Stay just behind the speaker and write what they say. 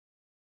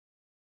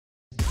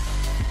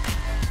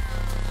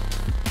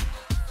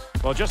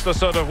Well, just the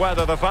sort of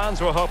weather the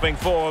fans were hoping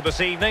for this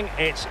evening.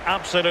 It's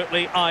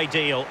absolutely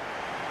ideal.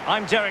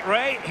 I'm Derek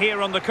Ray,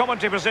 here on the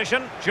commentary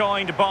position,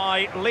 joined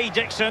by Lee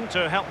Dixon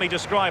to help me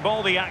describe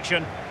all the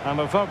action. And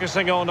we're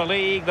focusing on a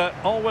league that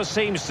always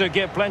seems to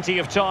give plenty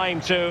of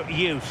time to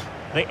youth,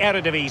 the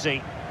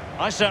Eredivisie.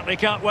 I certainly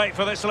can't wait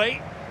for this, Lee.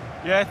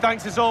 Yeah,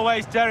 thanks as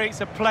always, Derek.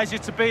 It's a pleasure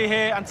to be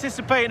here.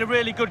 Anticipating a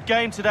really good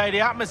game today. The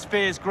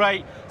atmosphere is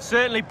great.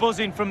 Certainly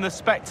buzzing from the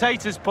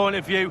spectators' point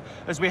of view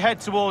as we head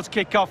towards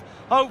kick-off.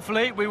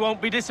 Hopefully, we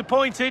won't be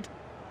disappointed.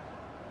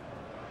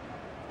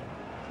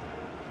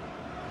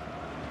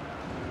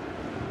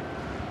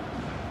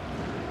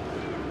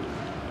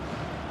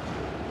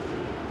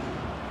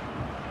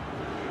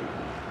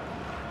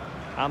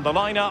 And the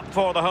lineup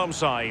for the home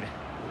side.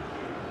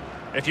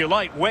 If you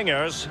like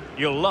wingers,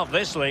 you'll love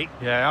this, Lee.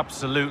 Yeah,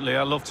 absolutely.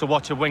 I love to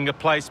watch a winger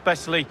play,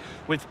 especially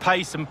with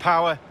pace and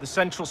power. The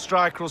central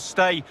striker will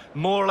stay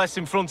more or less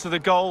in front of the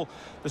goal.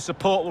 The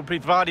support will be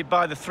provided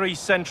by the three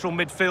central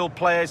midfield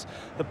players.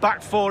 The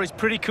back four is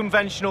pretty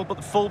conventional, but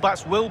the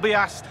fullbacks will be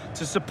asked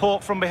to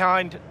support from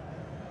behind.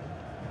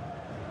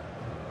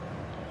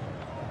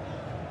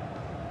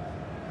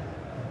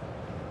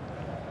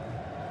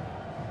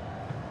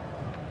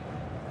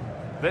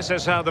 This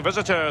is how the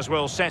visitors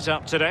will set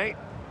up today.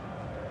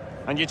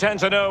 And you tend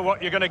to know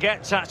what you're going to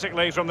get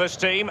tactically from this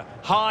team.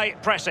 High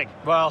pressing.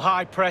 Well,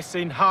 high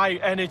pressing, high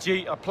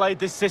energy. I played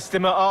this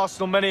system at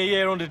Arsenal many a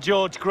year under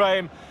George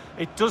Graham.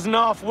 It doesn't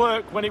half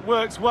work when it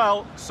works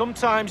well.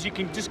 Sometimes you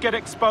can just get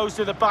exposed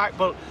to the back,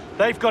 but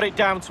they've got it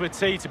down to a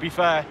T, to be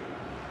fair.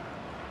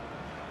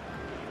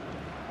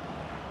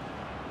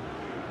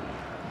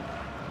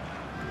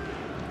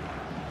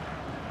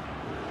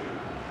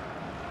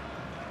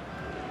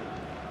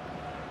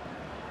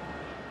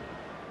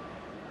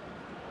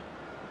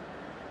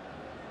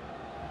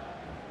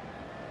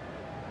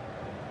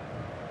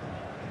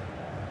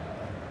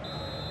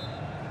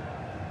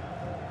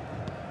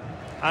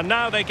 And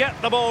now they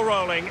get the ball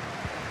rolling.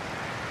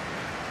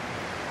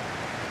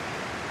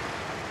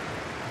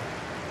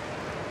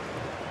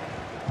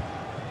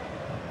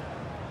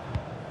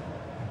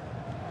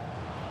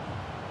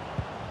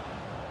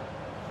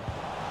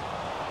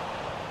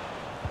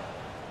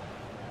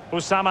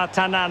 Oussama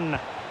Tanan.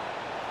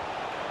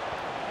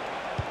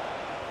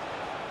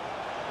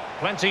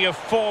 Plenty of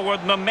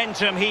forward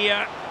momentum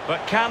here,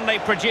 but can they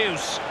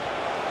produce?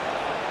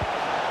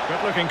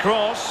 Good looking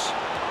cross.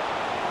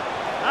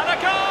 And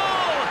a goal!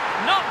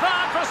 Not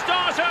bad for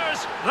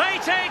starters. They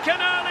take an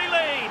early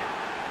lead.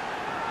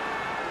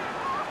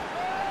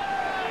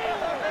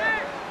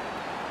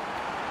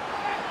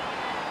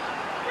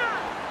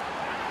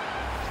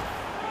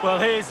 Well,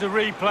 here's the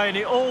replay, and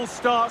it all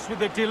starts with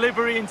the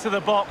delivery into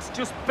the box,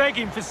 just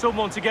begging for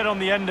someone to get on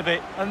the end of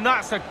it. And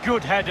that's a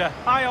good header.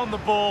 Eye on the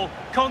ball,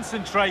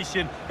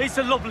 concentration. It's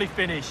a lovely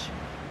finish.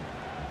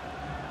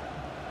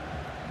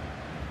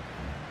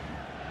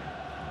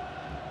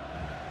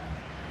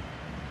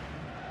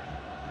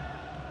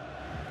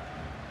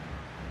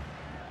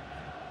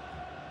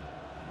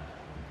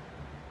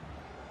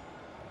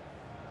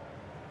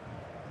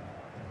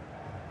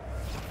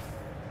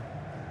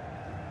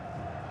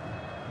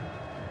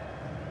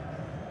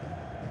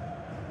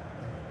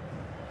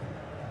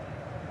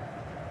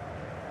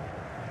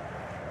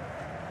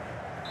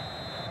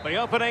 The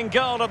opening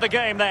goal of the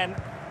game then.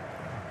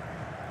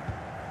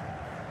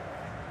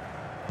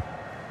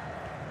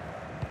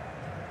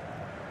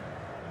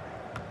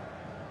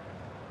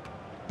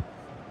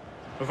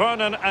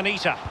 Vernon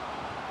Anita.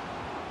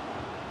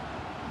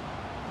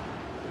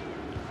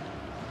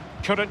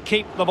 Couldn't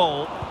keep the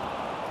ball.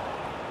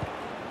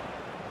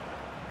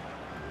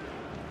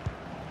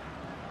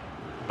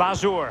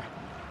 Bazour.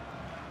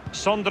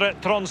 Sondre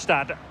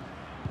Tronstad.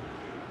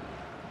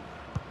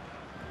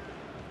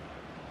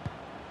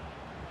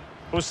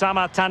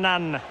 Oussama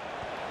Tanan.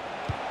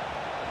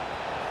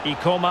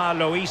 Ikoma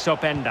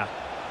Loisopenda.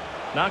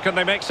 Now can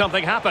they make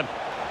something happen?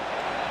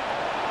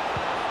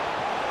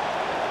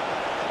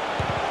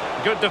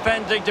 Good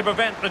defending to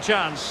prevent the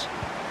chance.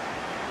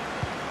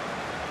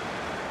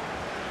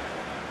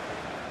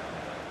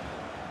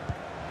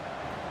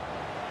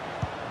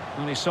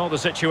 And he saw the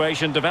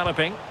situation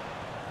developing.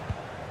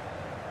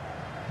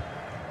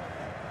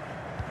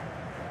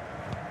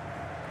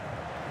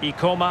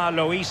 Ikoma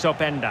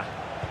Loisopenda.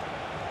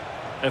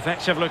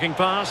 Effective looking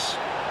pass.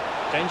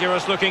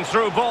 Dangerous looking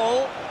through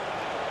ball.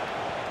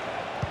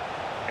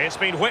 It's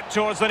been whipped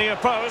towards the near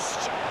post.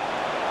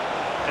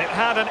 It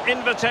had an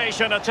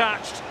invitation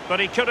attached, but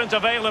he couldn't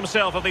avail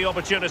himself of the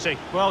opportunity.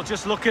 Well,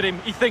 just look at him.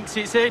 He thinks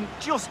it's in,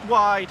 just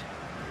wide.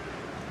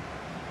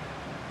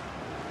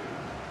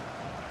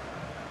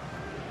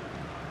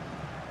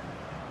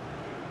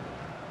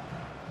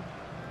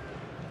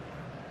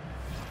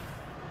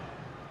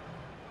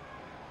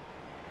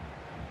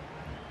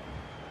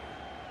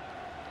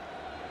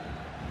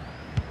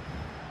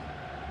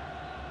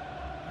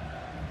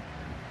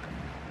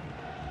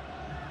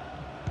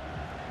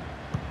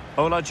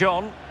 Ola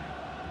John.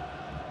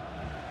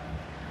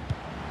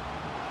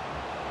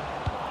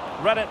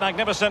 Read it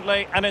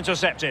magnificently and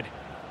intercepted.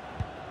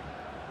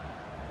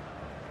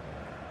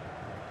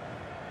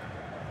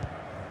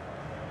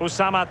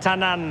 Oussama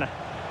Tanan.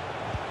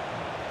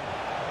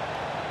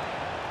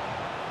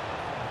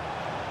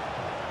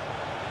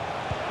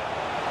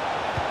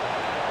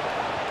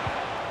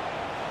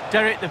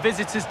 Derek, the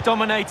visitors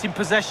dominating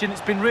possession. It's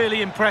been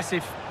really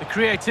impressive. The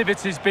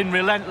creativity's been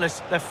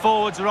relentless. Their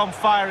forwards are on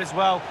fire as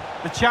well.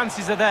 The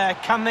chances are there.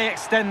 Can they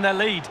extend their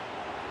lead?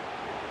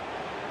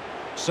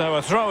 So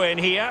a throw in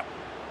here.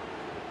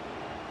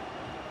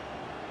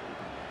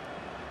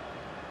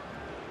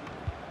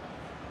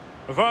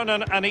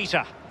 Vernon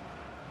Anita.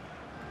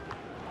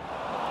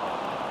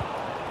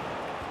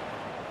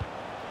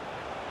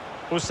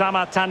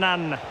 Oussama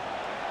Tanan.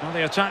 Well,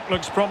 the attack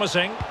looks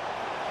promising.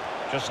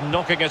 Just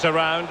knocking it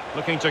around,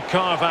 looking to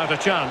carve out a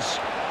chance.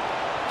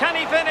 Can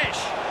he finish?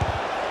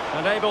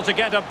 And able to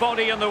get a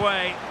body in the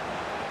way.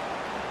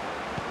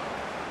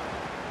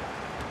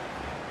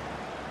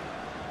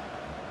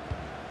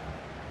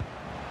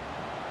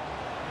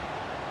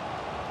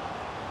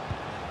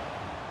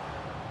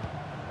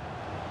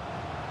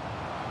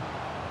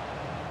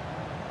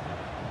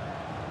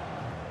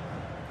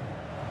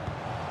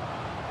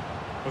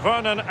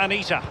 Vernon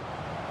Anita.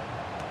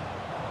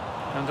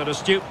 And an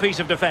astute piece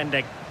of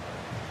defending.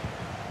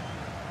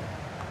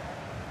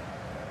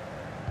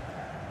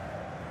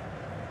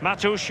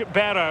 Matusz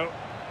Bero.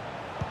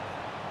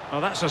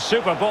 Oh, that's a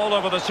super ball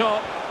over the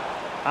top.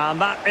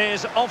 And that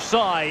is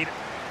offside.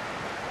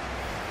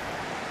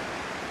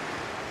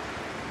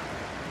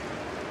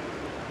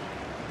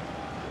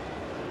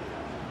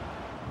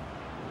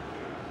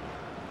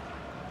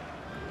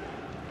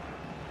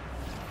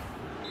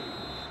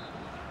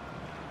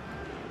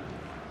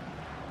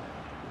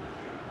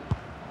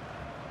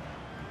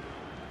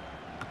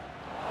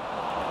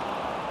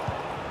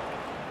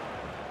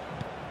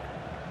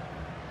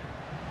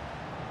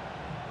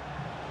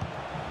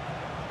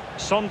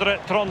 Sondre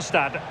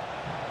Tronstad.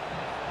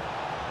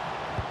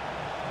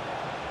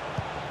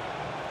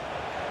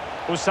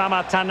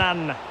 Oussama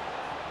Tanan.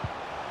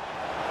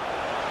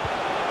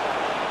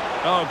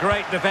 Oh,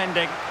 great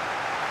defending.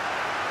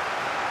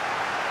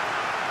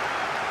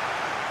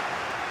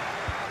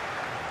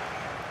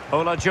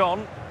 Ola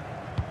John.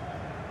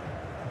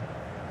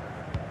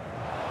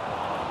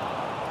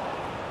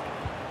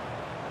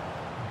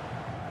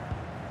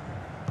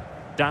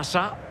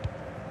 Dasa.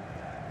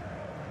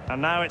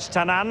 And now it's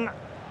Tanan.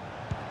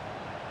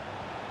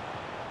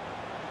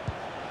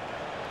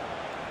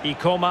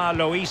 Ikoma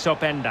Lois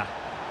Openda.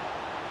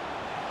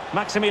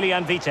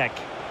 Maximilian Vitek.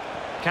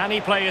 Can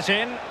he play it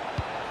in?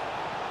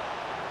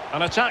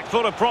 An attack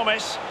full of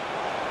promise.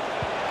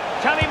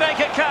 Can he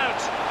make it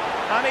count?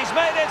 And he's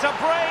made it a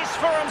brace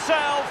for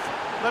himself.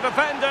 The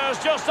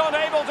defender's just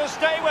unable to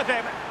stay with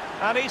him.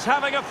 And he's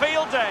having a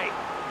field day.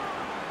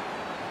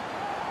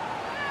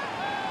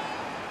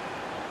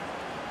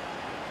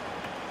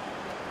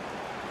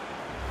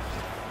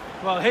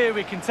 Well, here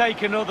we can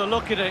take another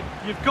look at it.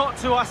 You've got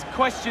to ask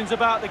questions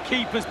about the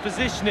keeper's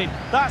positioning.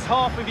 That's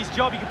half of his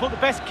job. You can put the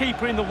best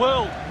keeper in the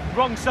world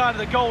wrong side of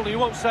the goal and he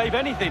won't save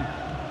anything.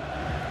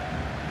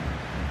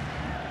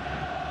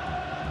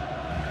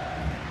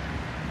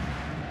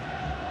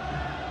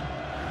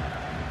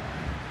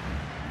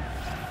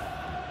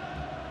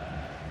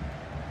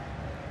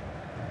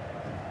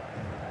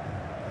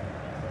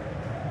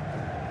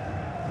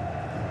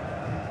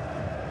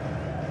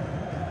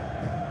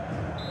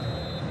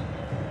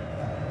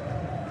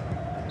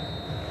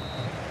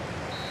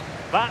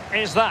 That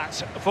is that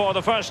for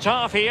the first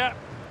half here.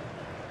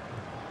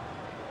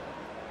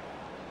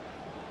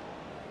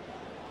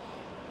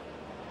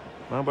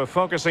 Well, we're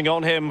focusing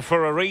on him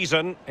for a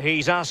reason.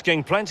 He's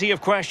asking plenty of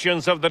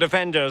questions of the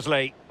defenders,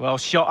 Lee. Well,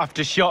 shot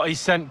after shot, he's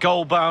sent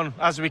goal-bound.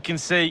 As we can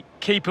see,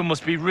 keeper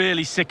must be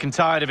really sick and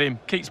tired of him.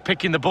 Keeps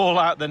picking the ball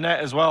out of the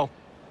net as well.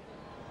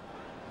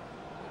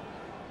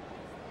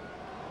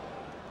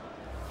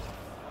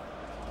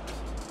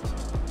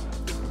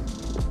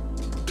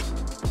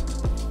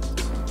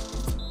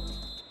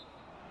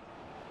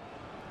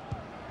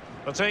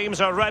 The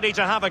teams are ready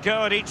to have a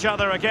go at each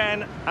other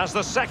again as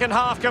the second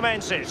half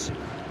commences.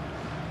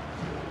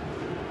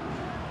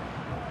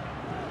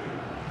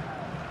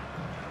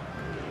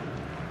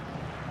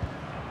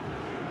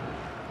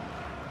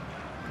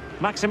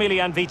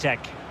 Maximilian Vitek.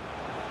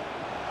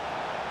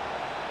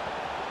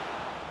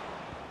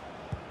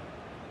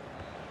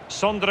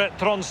 Sondre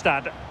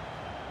Tronstad.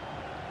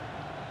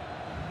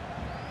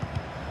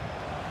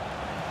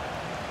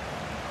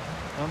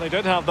 Well, they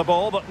did have the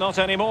ball, but not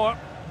anymore.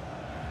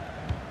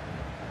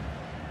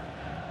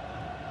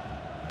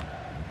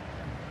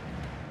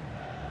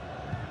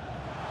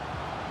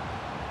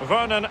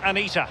 Vernon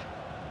Anita.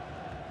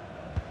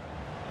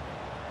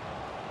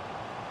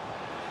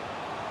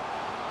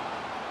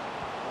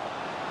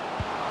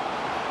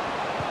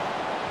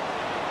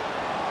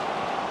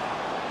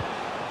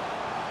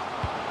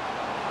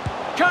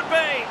 Could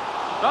be!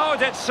 Oh,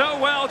 did so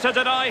well to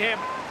deny him.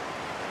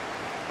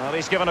 Well,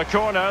 he's given a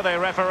corner, the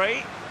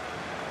referee.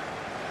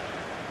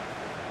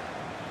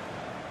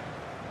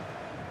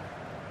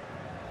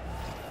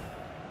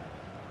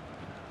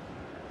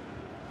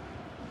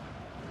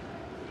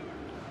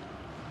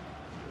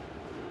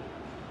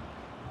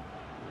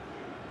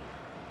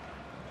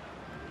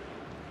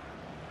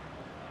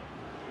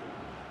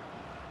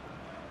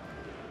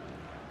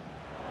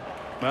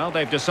 Well,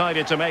 they've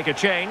decided to make a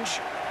change.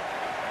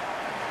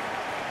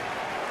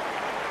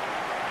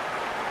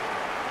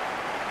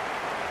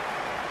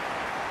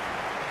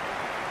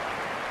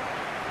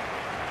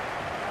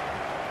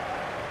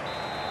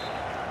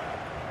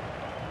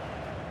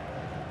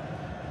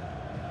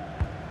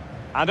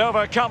 And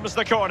over comes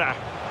the corner.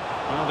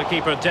 Well, the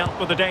keeper dealt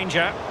with the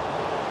danger.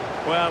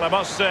 Well, I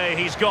must say,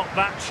 he's got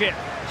that chip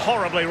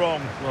horribly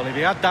wrong. Well, if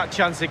he had that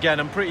chance again,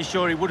 I'm pretty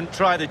sure he wouldn't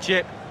try the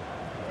chip.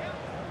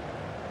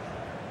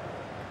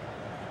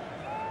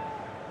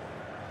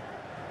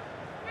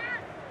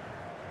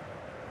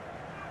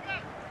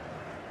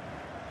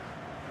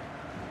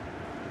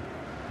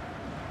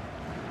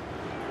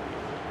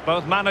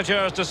 Both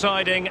managers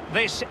deciding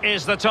this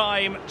is the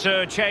time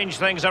to change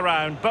things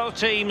around. Both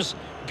teams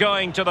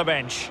going to the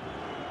bench.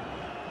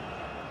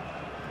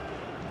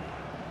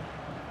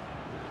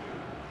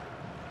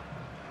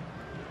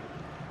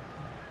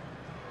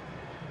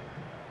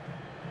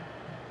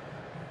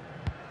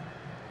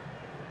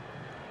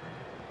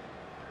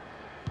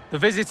 The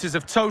visitors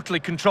have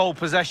totally controlled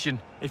possession.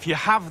 If you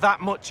have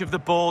that much of the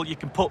ball, you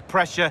can put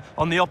pressure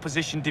on the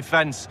opposition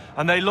defence.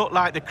 And they look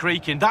like they're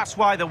creaking. That's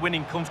why they're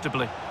winning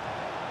comfortably.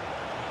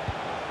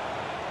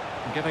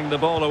 Giving the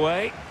ball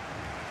away.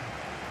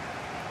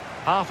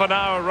 Half an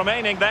hour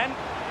remaining then.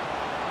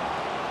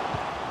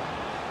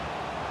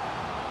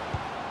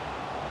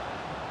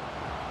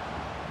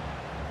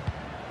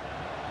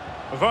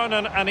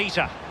 Vernon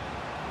Anita.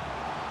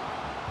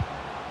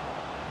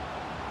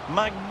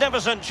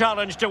 Magnificent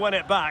challenge to win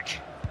it back.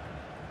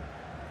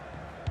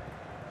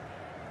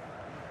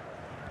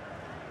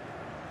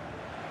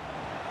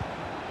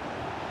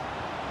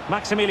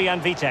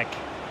 Maximilian Vitek.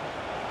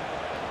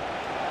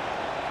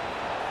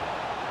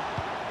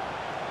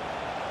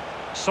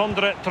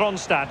 Sondre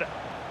Tronstad.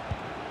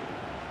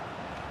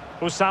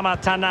 Oussama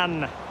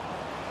Tanan.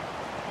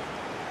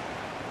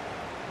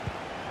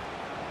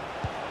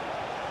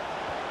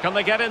 Can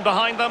they get in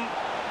behind them?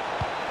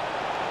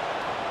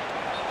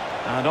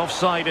 And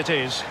offside it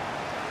is.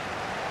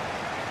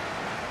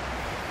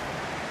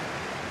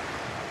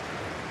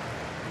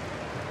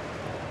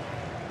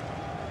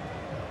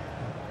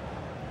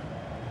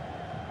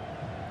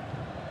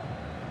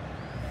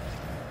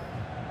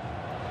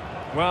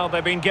 Well,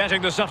 they've been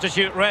getting the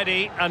substitute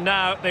ready, and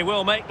now they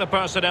will make the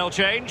personnel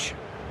change.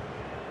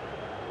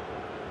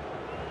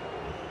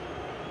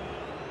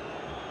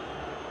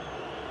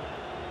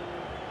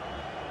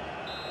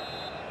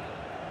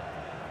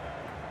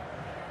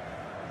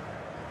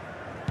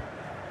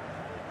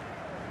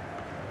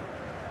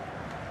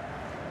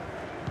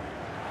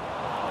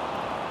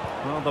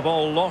 Well, the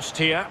ball lost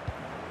here.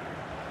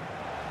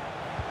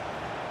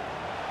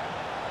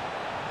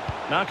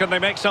 Now can they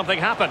make something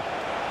happen?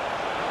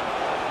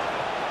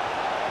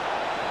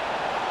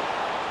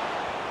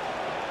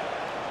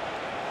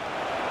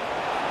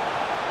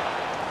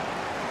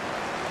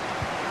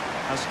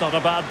 That's not a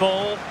bad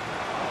ball.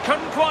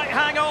 Couldn't quite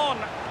hang on.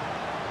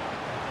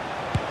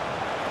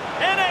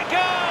 In it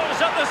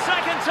goes at the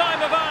second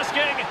time of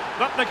asking,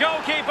 but the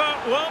goalkeeper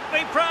won't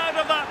be proud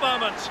of that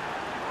moment.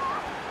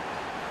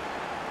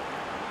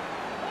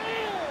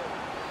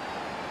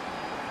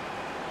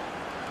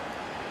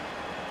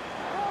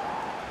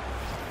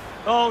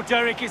 Oh,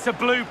 Derek, it's a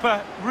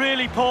blooper.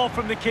 Really poor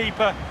from the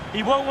keeper.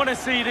 He won't want to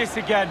see this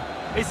again.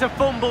 It's a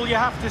fumble, you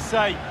have to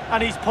say,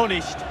 and he's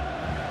punished.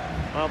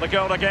 Well, the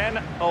goal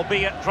again,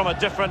 albeit from a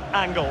different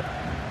angle.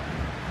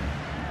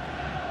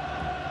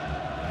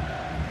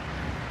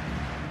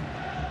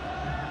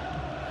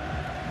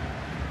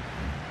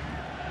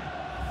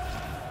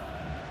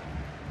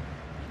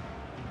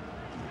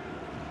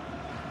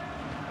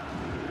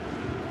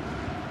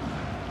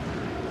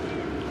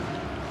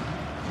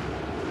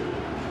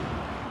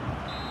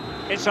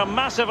 It's a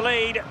massive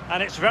lead,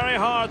 and it's very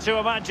hard to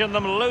imagine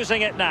them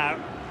losing it now.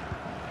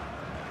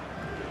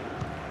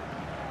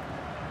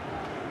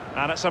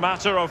 And it's a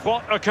matter of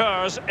what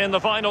occurs in the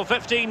final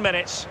 15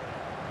 minutes.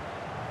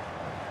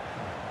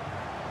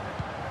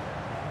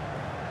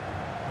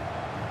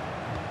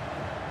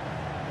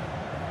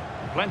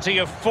 Plenty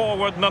of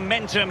forward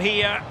momentum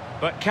here,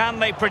 but can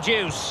they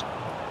produce?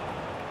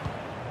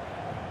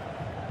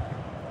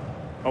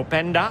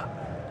 Openda.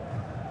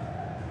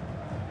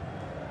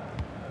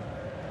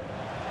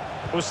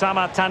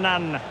 Oussama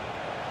Tanan.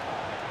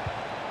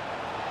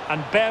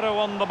 And Berro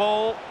on the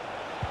ball.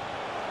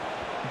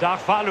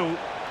 Darfalu.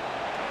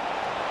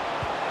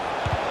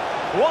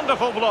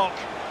 Wonderful block.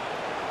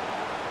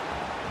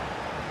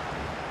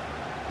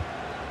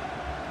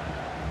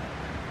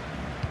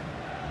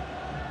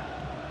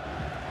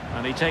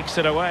 And he takes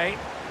it away.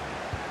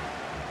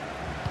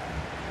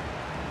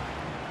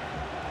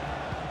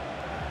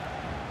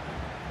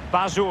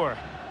 Bazour.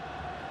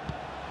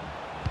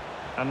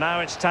 And now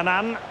it's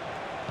Tanan.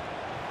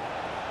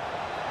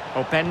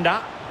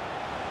 Openda.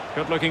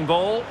 Good-looking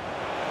ball.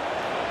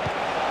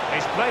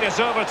 He's played it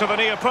over to the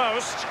near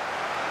post.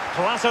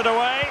 Clattered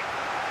away.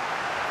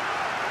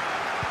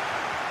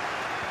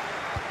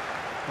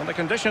 Well, the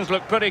conditions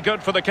look pretty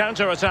good for the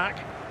counter-attack.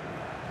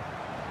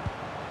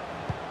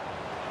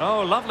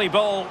 Oh, lovely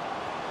ball.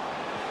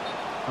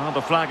 Well,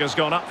 the flag has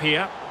gone up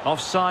here.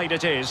 Offside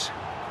it is.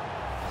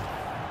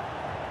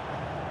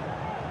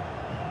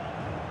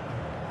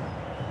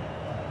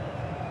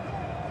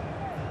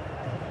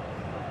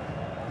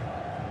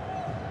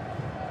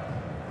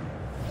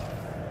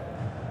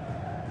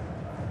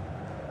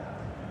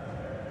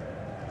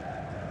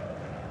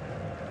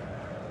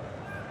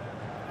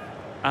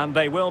 And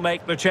they will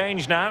make the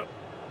change now.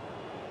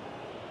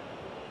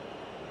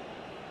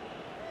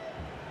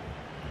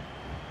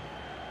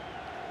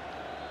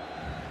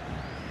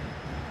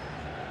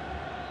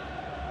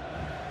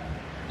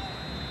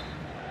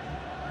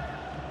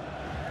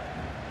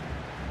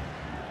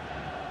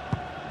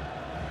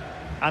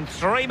 And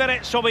 3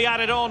 minutes will be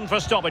added on for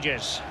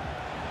stoppages.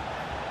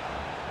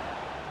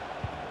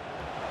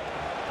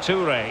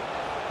 Toure.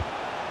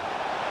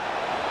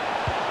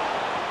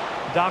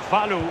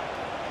 Darfalu.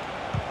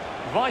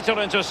 Vital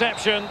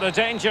interception, the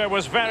danger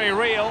was very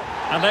real.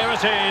 And there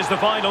it is, the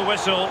final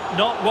whistle.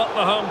 Not what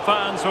the home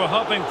fans were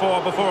hoping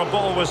for before a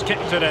ball was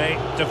kicked today.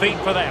 Defeat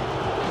for them.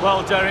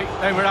 Well, Derek,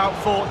 they were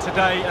outfought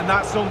today, and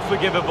that's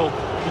unforgivable.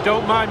 You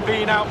don't mind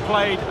being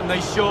outplayed, and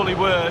they surely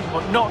were,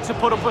 but not to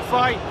put up a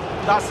fight,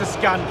 that's a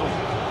scandal.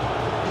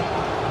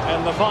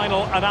 In the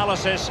final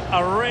analysis,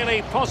 a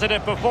really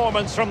positive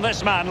performance from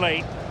this man,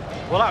 Lee.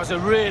 Well, that was a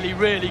really,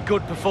 really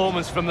good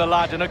performance from the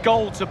lad, and a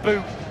goal to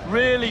boot.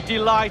 Really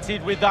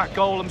delighted with that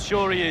goal, I'm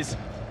sure he is.